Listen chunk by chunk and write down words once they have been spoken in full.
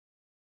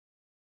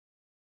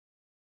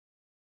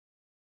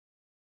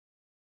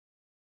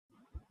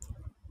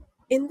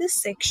In this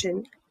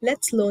section,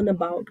 let's learn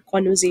about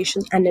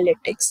conversation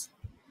analytics.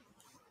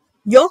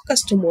 Your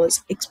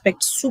customers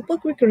expect super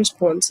quick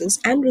responses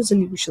and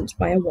resolutions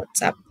via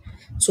WhatsApp.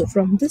 So,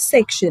 from this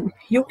section,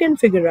 you can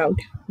figure out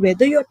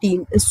whether your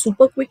team is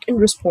super quick in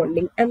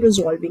responding and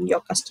resolving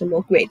your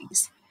customer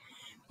queries.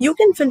 You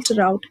can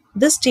filter out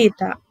this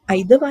data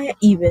either via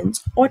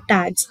events or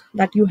tags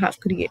that you have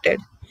created.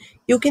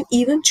 You can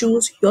even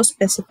choose your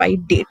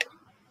specified date.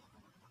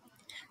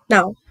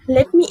 Now,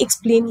 let me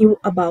explain you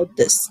about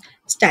this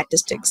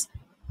statistics.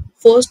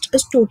 First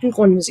is total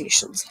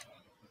conversations.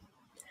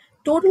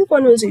 Total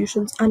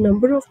conversations are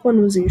number of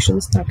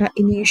conversations that are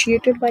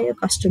initiated by a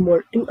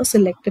customer in a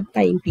selected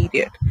time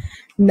period.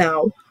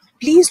 Now,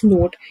 please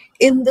note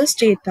in this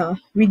data,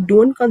 we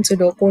don't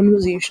consider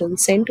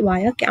conversations sent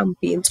via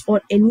campaigns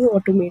or any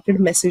automated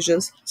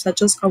messages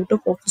such as out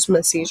of office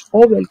message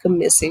or welcome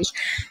message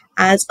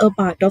as a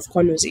part of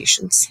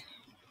conversations.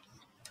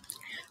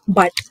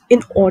 But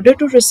in order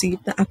to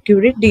receive the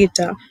accurate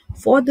data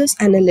for this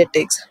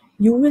analytics,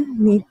 you will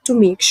need to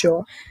make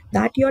sure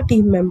that your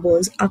team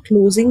members are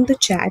closing the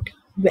chat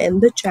when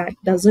the chat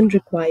doesn't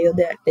require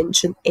their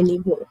attention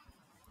anymore.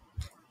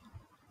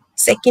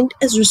 Second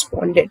is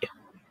responded.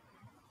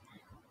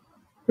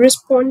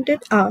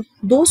 Responded are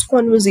those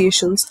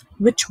conversations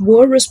which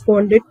were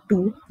responded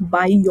to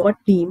by your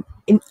team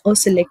in a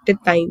selected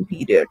time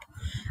period.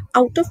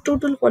 Out of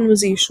total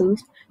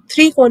conversations,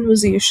 3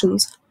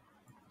 conversations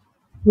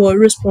were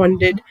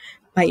responded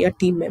by your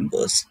team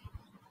members.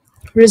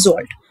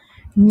 Result: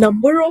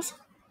 number of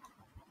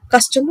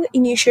customer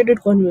initiated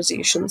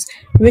conversations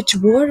which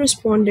were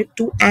responded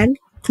to and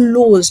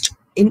closed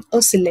in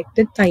a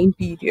selected time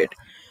period.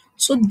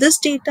 So this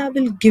data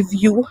will give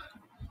you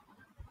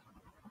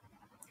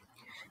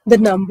the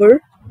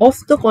number of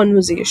the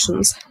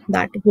conversations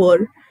that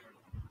were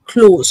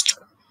closed,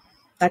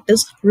 that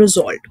is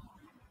resolved.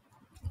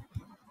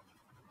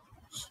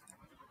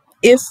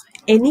 If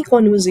any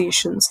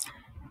conversations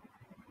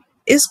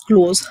is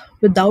closed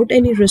without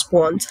any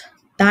response,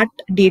 that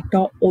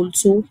data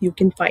also you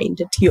can find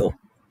it here.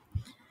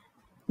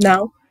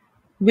 Now,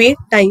 wait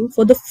time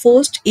for the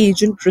first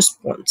agent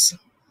response.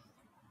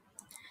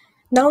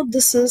 Now,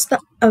 this is the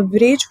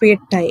average wait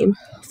time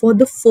for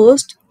the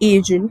first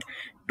agent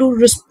to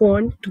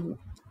respond to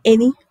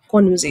any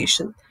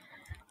conversation.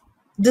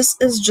 This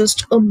is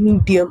just a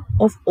medium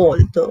of all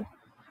the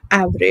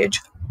average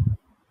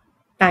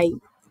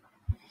time.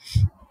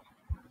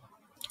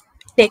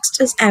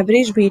 Next is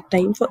average wait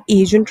time for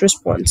agent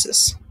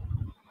responses.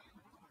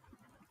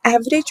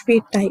 Average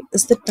wait time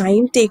is the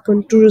time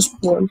taken to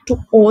respond to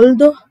all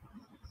the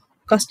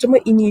customer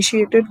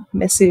initiated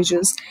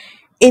messages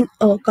in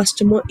a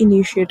customer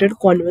initiated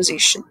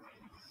conversation.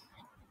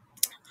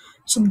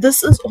 So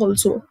this is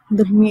also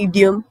the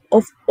medium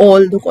of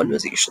all the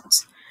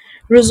conversations.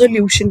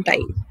 Resolution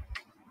time.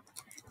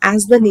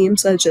 As the name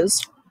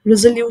suggests,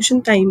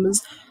 resolution time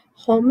is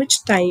how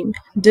much time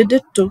did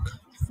it took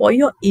for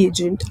your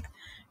agent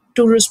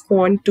to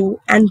respond to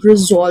and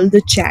resolve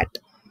the chat.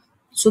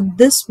 So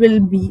this will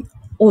be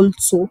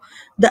also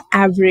the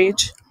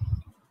average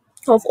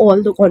of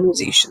all the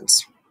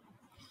conversations.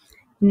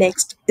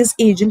 Next is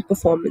agent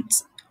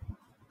performance.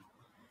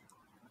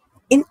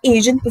 In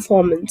agent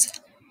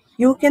performance,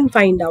 you can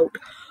find out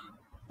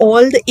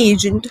all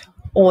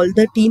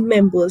the team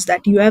members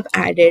that you have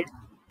added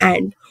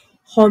and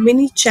how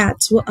many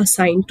chats were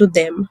assigned to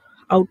them,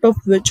 out of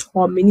which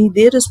how many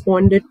they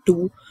responded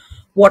to,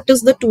 what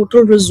is the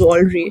total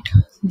resolve rate.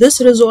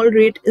 This resolve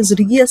rate is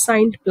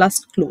reassigned plus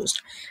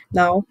closed.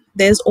 Now,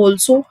 there's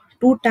also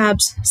 2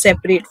 tabs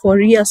separate for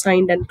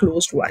reassigned and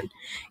closed one.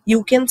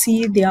 You can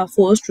see their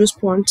first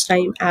response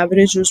time,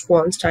 average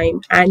response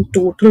time, and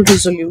total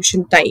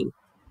resolution time.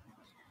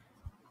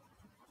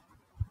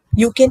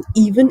 You can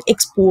even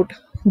export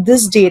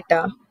this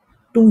data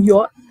to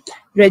your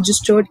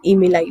registered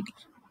email ID.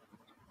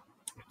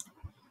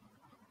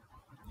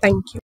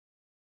 Thank you.